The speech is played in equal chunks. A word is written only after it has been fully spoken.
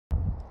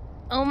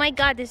Oh my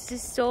God, this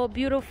is so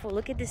beautiful.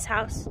 Look at this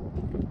house.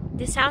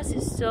 This house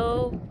is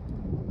so...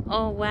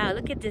 Oh wow,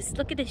 look at this.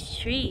 Look at this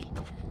tree.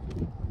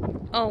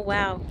 Oh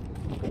wow.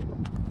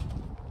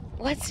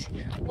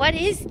 What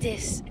is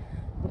this?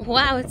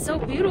 Wow, it's so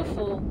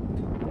beautiful.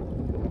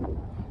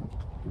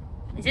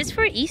 Is this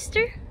for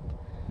Easter?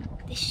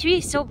 This tree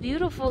is so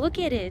beautiful. Look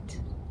at it.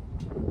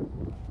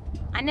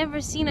 I never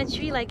seen a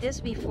tree like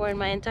this before in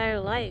my entire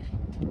life.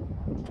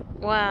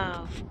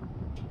 Wow.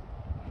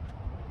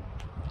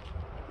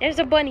 There's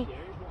a bunny.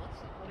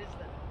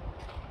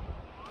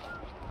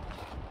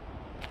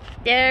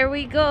 There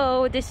we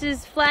go. This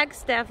is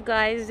Flagstaff,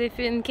 guys, if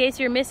in case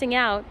you're missing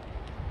out.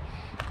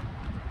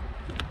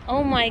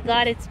 Oh my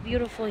God, it's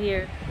beautiful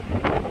here.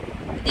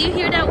 Do you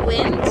hear that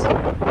wind?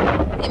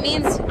 It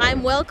means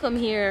I'm welcome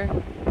here.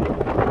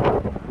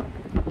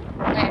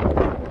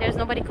 There's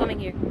nobody coming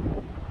here.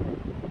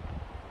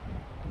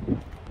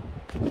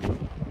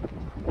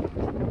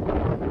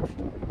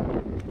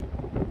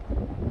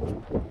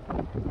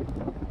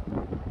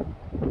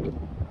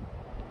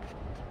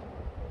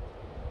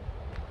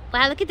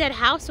 Wow, look at that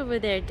house over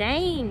there.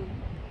 Dang.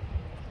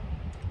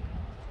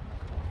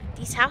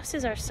 These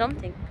houses are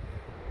something.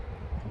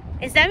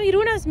 Is that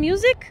Miruna's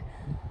music?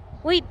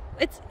 Wait,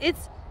 it's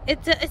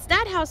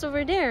that house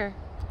over there.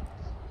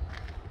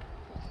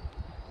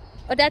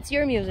 Oh, that's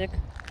your music.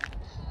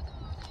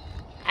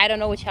 I don't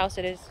know which house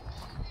it is.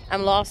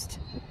 I'm lost.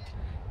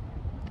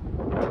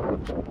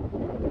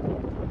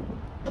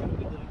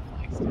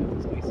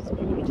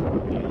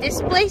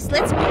 This place,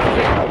 let's move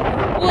here.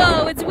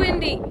 Whoa, it's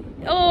windy.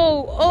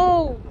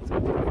 Oh.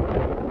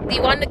 Do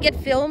you want to get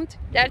filmed?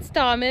 That's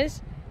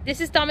Thomas. This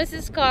is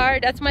Thomas's car.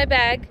 That's my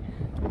bag.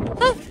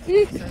 Oh,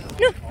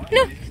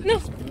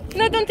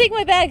 no, don't take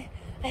my bag.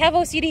 I have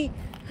OCD.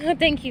 Oh,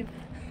 thank you.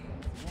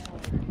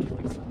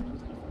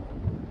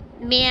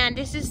 Man,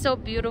 this is so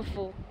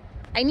beautiful.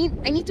 I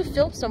need to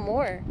film some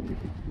more.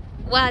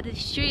 Wow,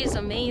 this tree is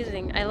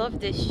amazing. I love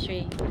this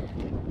tree.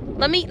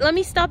 Let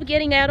me stop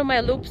getting out of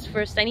my loops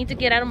first. I need to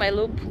get out of my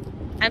loop.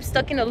 I'm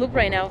stuck in a loop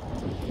right now.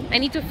 I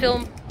need to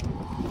film.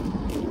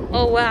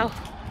 Oh wow.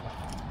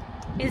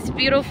 It's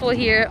beautiful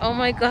here. Oh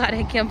my God,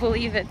 I can't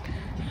believe it.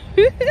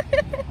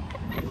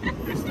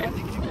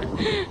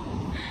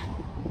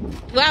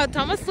 Wow,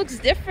 Thomas looks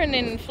different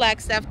in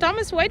Flagstaff.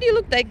 Thomas, why do you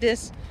look like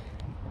this?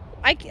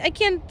 I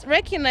can't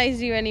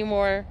recognize you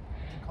anymore.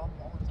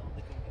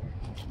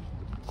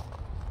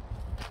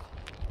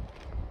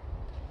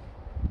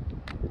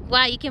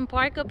 Wow, you can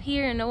park up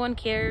here and no one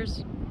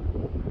cares.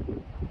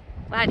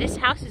 Wow, this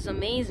house is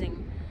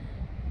amazing.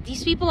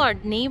 These people are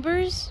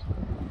neighbors?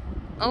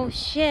 Oh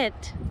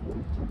shit.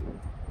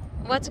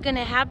 What's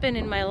gonna happen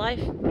in my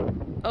life?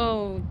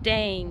 Oh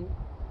dang.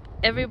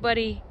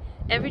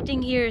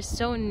 Everything here is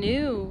so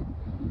new.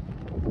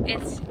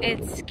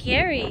 It's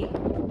scary.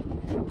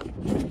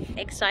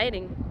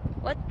 Exciting.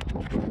 What?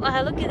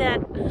 Wow, look at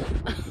that.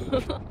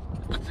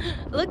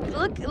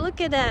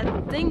 look at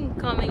that thing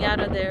coming out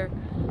of there.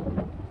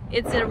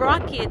 It's a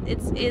rocket.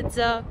 It's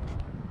a...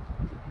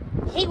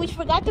 Hey, we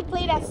forgot to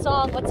play that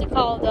song. What's it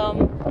called?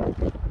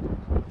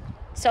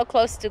 So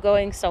close to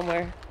going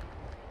somewhere.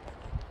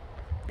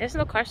 There's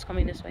no cars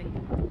coming this way.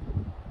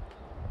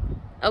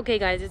 Okay,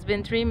 guys, it's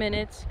been 3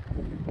 minutes.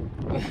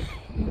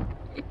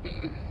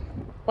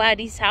 Wow,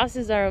 these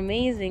houses are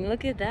amazing.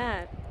 Look at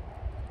that.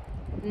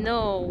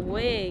 No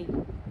way.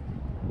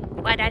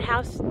 Wow, that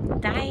house.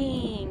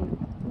 Dang.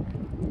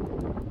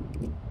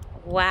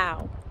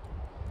 Wow.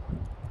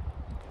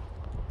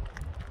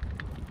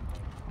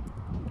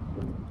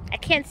 I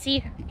can't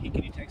see.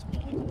 Can you text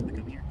Paul to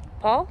come here?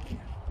 Paul? Yeah.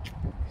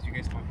 Because you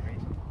guys talk, right?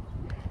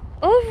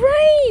 Oh,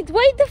 right.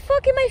 Why the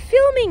fuck am I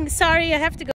filming? Sorry, I have to go.